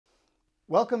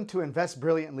Welcome to Invest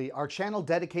Brilliantly, our channel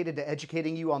dedicated to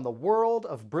educating you on the world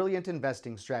of brilliant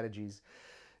investing strategies.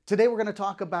 Today we're going to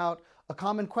talk about a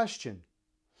common question.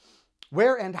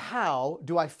 Where and how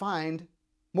do I find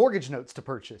mortgage notes to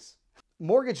purchase?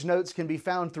 Mortgage notes can be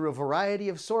found through a variety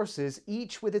of sources,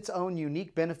 each with its own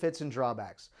unique benefits and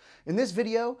drawbacks. In this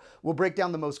video, we'll break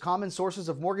down the most common sources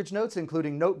of mortgage notes,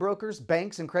 including note brokers,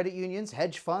 banks and credit unions,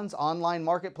 hedge funds, online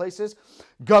marketplaces,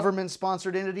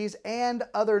 government-sponsored entities, and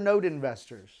other note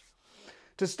investors.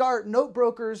 To start, note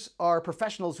brokers are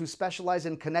professionals who specialize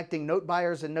in connecting note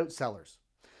buyers and note sellers.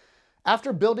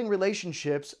 After building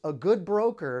relationships, a good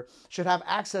broker should have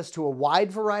access to a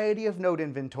wide variety of note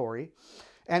inventory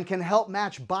and can help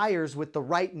match buyers with the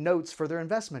right notes for their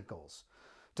investment goals.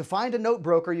 To find a note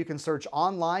broker, you can search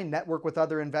online, network with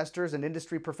other investors and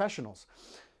industry professionals.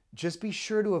 Just be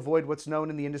sure to avoid what's known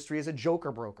in the industry as a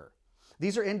joker broker.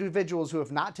 These are individuals who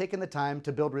have not taken the time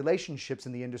to build relationships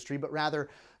in the industry, but rather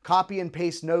copy and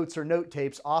paste notes or note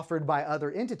tapes offered by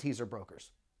other entities or brokers.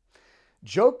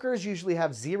 Jokers usually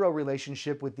have zero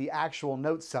relationship with the actual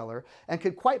note seller and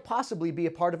could quite possibly be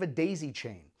a part of a daisy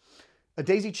chain. A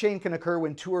daisy chain can occur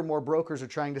when two or more brokers are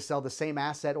trying to sell the same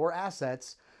asset or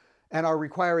assets and are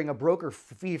requiring a broker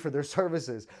fee for their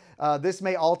services. This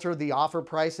may alter the offer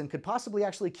price and could possibly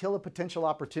actually kill a potential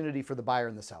opportunity for the buyer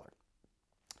and the seller.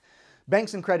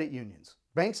 Banks and credit unions.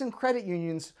 Banks and credit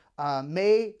unions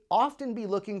may often be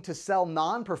looking to sell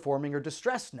non-performing or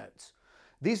distressed notes.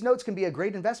 These notes can be a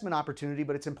great investment opportunity,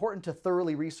 but it's important to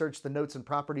thoroughly research the notes and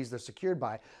properties they're secured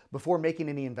by before making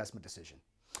any investment decision.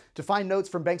 To find notes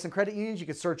from banks and credit unions, you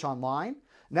can search online,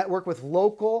 network with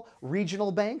local,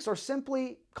 regional banks, or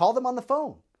simply call them on the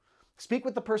phone. Speak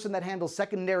with the person that handles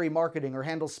secondary marketing or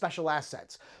handles special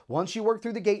assets. Once you work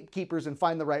through the gatekeepers and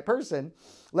find the right person,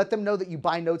 let them know that you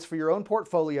buy notes for your own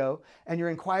portfolio and you're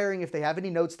inquiring if they have any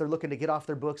notes they're looking to get off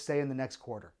their books, say in the next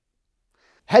quarter.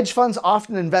 Hedge funds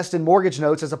often invest in mortgage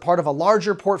notes as a part of a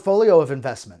larger portfolio of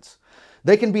investments.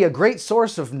 They can be a great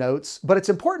source of notes, but it's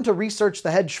important to research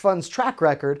the hedge fund's track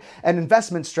record and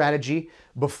investment strategy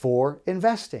before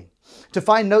investing. To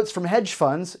find notes from hedge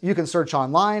funds, you can search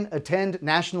online, attend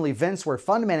national events where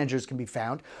fund managers can be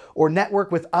found, or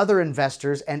network with other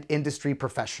investors and industry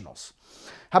professionals.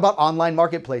 How about online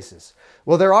marketplaces?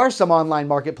 Well, there are some online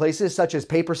marketplaces such as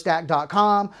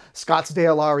paperstack.com,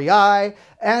 Scottsdale REI,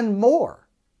 and more.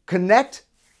 Connect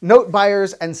note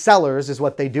buyers and sellers is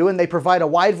what they do, and they provide a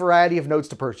wide variety of notes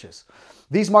to purchase.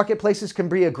 These marketplaces can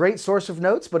be a great source of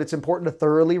notes, but it's important to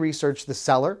thoroughly research the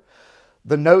seller,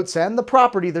 the notes, and the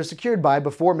property they're secured by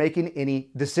before making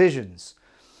any decisions.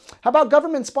 How about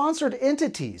government-sponsored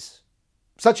entities,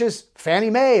 such as Fannie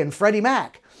Mae and Freddie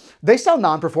Mac? They sell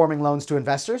non-performing loans to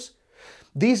investors.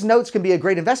 These notes can be a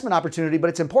great investment opportunity, but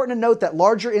it's important to note that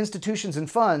larger institutions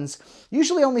and funds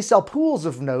usually only sell pools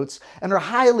of notes and are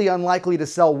highly unlikely to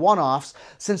sell one-offs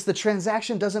since the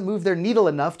transaction doesn't move their needle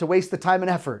enough to waste the time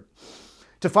and effort.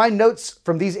 To find notes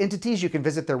from these entities, you can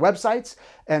visit their websites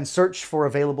and search for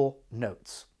available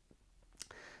notes.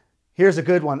 Here's a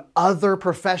good one: other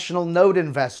professional note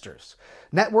investors.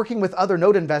 Networking with other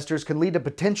note investors can lead to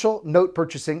potential note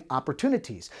purchasing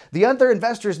opportunities. The other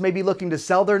investors may be looking to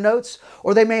sell their notes,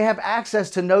 or they may have access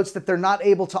to notes that they're not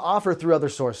able to offer through other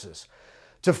sources.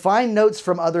 To find notes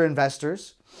from other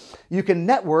investors, you can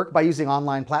network by using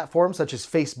online platforms such as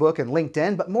Facebook and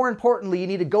LinkedIn, but more importantly, you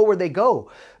need to go where they go,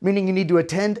 meaning you need to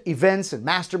attend events and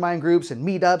mastermind groups and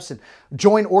meetups and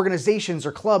join organizations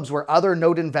or clubs where other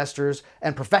note investors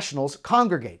and professionals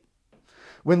congregate.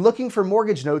 When looking for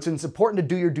mortgage notes, it's important to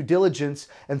do your due diligence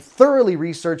and thoroughly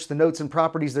research the notes and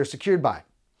properties they're secured by.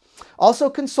 Also,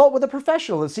 consult with a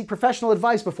professional and seek professional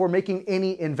advice before making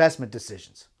any investment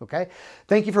decisions, okay?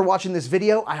 Thank you for watching this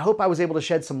video. I hope I was able to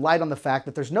shed some light on the fact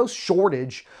that there's no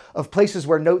shortage of places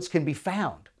where notes can be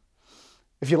found.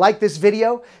 If you like this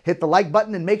video, hit the like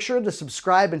button and make sure to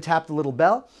subscribe and tap the little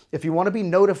bell if you want to be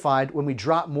notified when we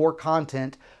drop more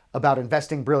content about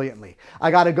investing brilliantly.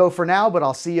 I gotta go for now, but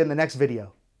I'll see you in the next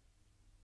video.